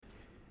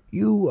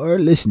You are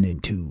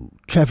listening to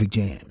Traffic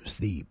Jams,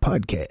 the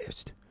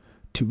podcast.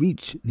 To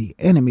reach the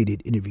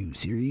animated interview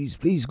series,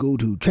 please go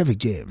to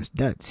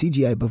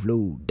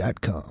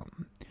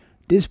trafficjams.cgibuffalo.com.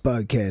 This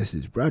podcast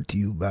is brought to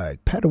you by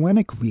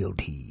Padawanic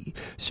Realty,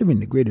 serving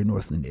the greater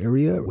Northland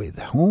area with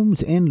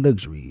homes and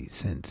luxuries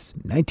since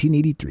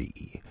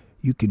 1983.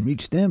 You can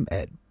reach them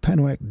at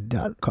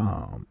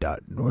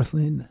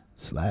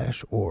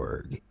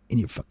padawanic.com.northland/org. In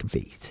your fucking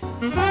face.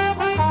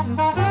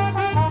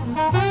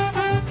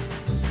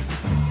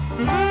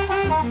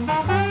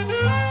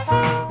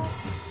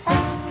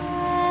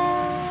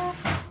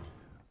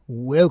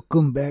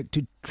 Welcome back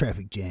to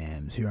Traffic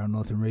Jams here on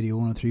Northern Radio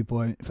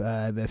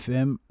 103.5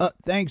 FM.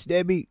 Thanks,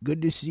 Debbie.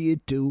 Good to see you,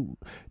 too.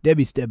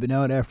 Debbie stepping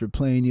out after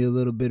playing you a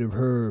little bit of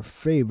her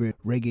favorite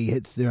reggae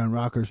hits there on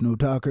Rockers No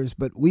Talkers.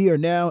 But we are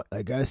now,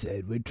 like I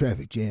said, with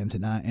Traffic Jams,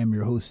 and I am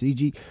your host,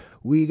 CG.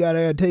 We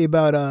gotta tell you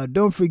about,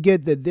 don't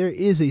forget that there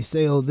is a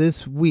sale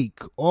this week,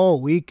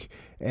 all week,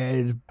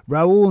 at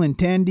Raul and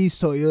Tandy's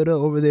Toyota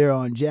over there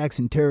on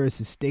Jackson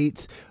Terrace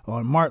Estates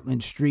on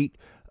Martland Street.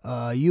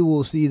 You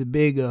will see the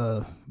big,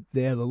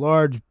 they have a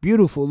large,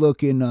 beautiful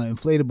looking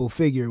inflatable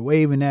figure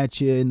waving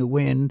at you in the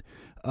wind,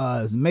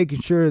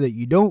 making sure that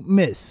you don't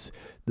miss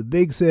the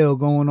big sale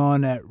going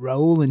on at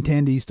Raul and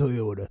Tandy's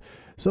Toyota.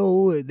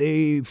 So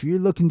if you're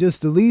looking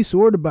just to lease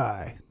or to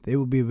buy, they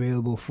will be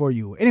available for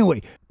you.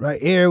 Anyway,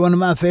 right here, one of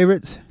my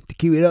favorites to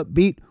keep it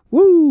upbeat.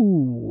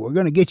 Woo! We're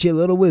going to get you a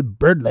little with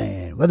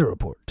Birdland Weather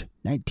Report,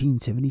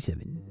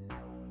 1977.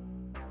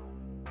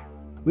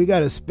 We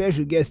got a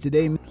special guest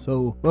today,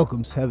 so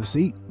welcome. Have a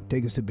seat,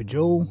 take a sip of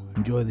Joe,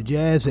 enjoy the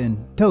jazz, and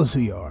tell us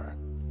who you are.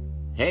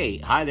 Hey,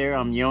 hi there,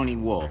 I'm YONI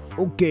Wolf.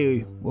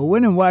 Okay, well,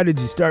 when and why did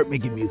you start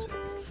making music?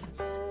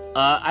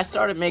 I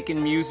started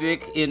making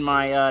music in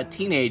my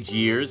teenage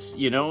years,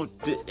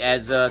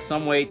 as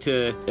some way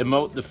to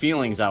emote the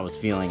feelings I was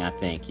feeling, I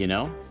think,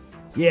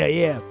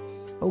 Yeah.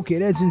 Okay,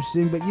 that's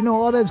interesting, but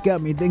all that's got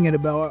me thinking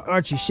about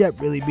Archie Shepp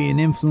really being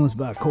influenced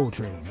by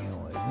Coltrane,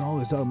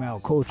 always talking about how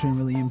Coltrane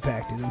really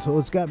impacted him, so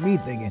it's got me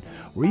thinking,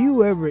 were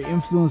you ever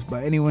influenced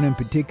by anyone in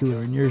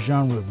particular in your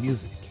genre of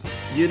music?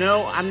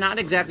 I'm not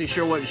exactly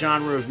sure what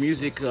genre of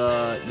music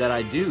that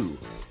I do.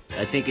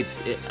 I think it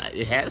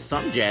has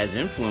some jazz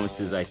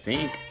influences, I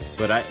think,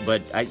 but I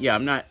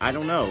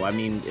don't know. I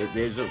mean,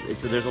 there's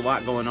a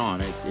lot going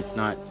on. It's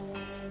not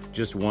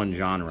just one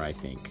genre, I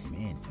think.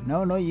 Man,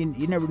 no,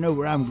 you never know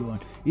where I'm going.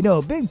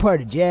 A big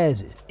part of jazz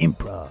is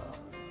improv.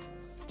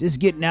 Just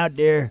getting out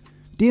there,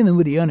 dealing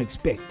with the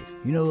unexpected.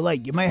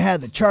 Like you might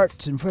have the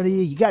charts in front of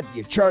you. You got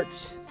your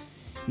charts.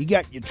 You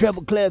got your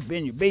treble clef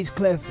and your bass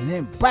clef, and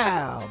then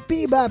pow,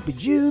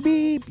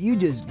 beep-bop-a-joo-beep. You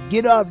just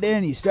get off there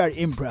and you start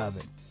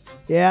improvising.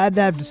 Yeah, I'd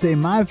have to say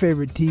my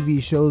favorite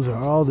TV shows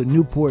are all the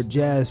Newport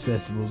Jazz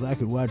Festivals. I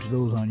could watch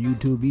those on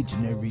YouTube each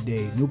and every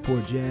day.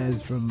 Newport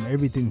Jazz from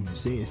everything from,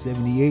 say,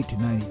 78 to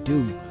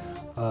 92.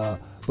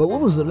 But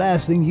what was the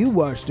last thing you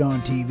watched on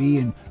TV,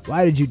 and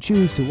why did you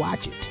choose to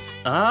watch it?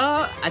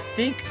 I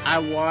think I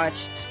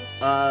watched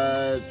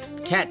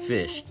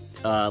Catfish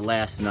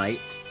last night,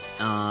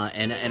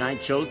 and I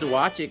chose to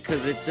watch it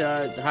because it's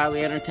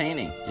highly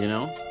entertaining,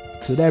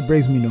 So that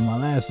brings me to my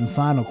last and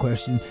final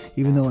question,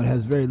 even though it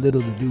has very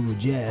little to do with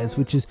jazz,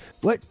 which is,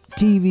 what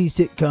TV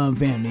sitcom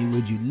family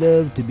would you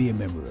love to be a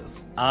member of?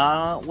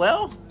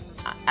 Well,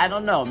 I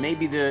don't know.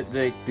 Maybe the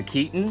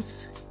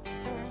Keatons,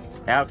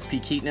 Alex P.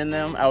 Keaton and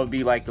them. I would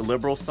be like the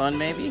liberal son,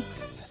 maybe.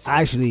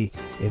 Actually,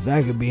 if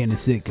I could be in a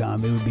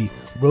sitcom, it would be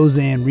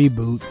Roseanne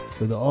Reboot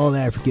with an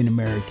all-African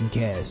American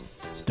cast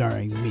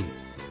starring me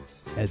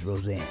as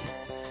Roseanne.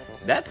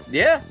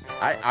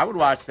 I would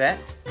watch that.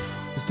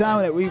 It's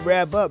time that we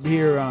wrap up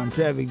here on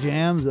Traffic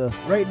Jams.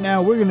 Right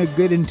now, we're going to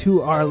get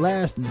into our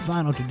last and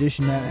final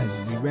tradition as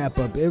we wrap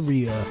up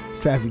every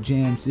Traffic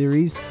Jam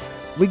series.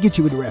 We get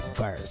you with the rapid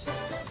fires.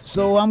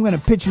 So I'm going to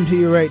pitch them to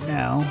you right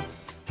now,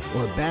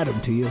 or bat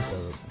them to you,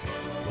 so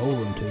roll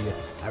them to you.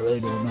 I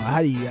really don't know.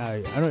 How do you?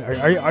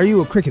 Are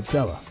you a cricket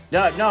fella?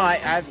 No.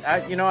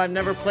 I've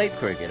never played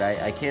cricket.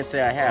 I can't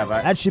say I have.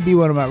 That should be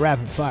one of my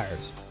rapid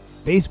fires.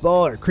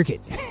 Baseball or cricket?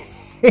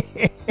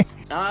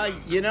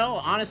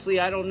 Honestly,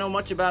 I don't know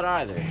much about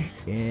either.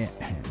 Yeah,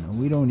 no,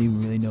 we don't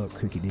even really know what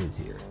cricket is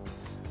here.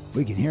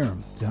 We can hear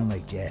them sound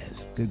like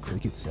jazz. Good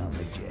cricket sound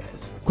like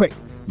jazz. Quick,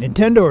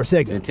 Nintendo or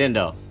Sega?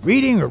 Nintendo.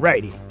 Reading or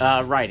writing?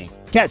 Writing.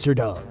 Cats or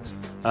dogs?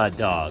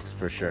 Dogs,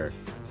 for sure.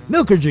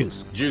 Milk or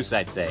juice? Juice,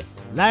 I'd say.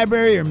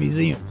 Library or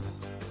museums?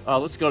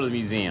 Let's go to the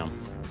museum.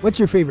 What's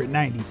your favorite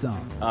 90s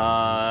song?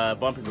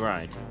 Bump and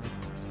Grind.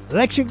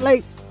 Electric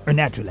light or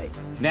natural light?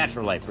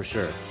 Natural light, for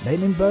sure.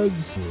 Lightning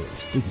bugs or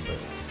sticky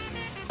bugs?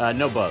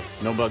 No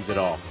bugs. No bugs at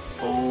all.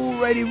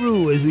 Alrighty,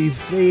 Roo, as we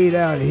fade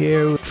out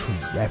here.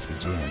 Traffic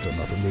Jams on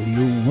Northern Radio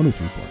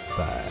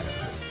 103.5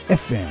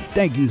 FM.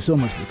 Thank you so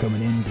much for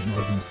coming in to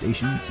Northern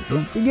Stations.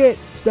 Don't forget,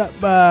 stop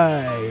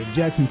by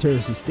Jackson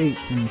Terrace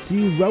Estates and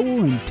see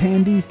Raul and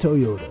Tandy's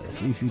Toyota.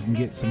 See if you can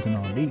get something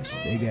on lease.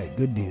 They got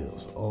good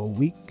deals all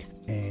week.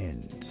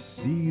 And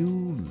see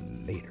you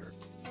later.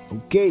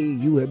 Okay,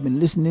 you have been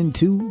listening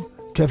to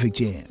Traffic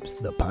Jams,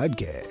 the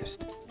podcast.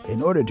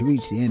 In order to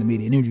reach the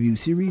animated interview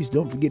series,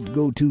 don't forget to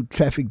go to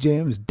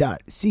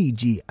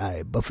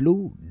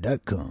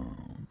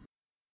trafficjams.cgibuffalo.com.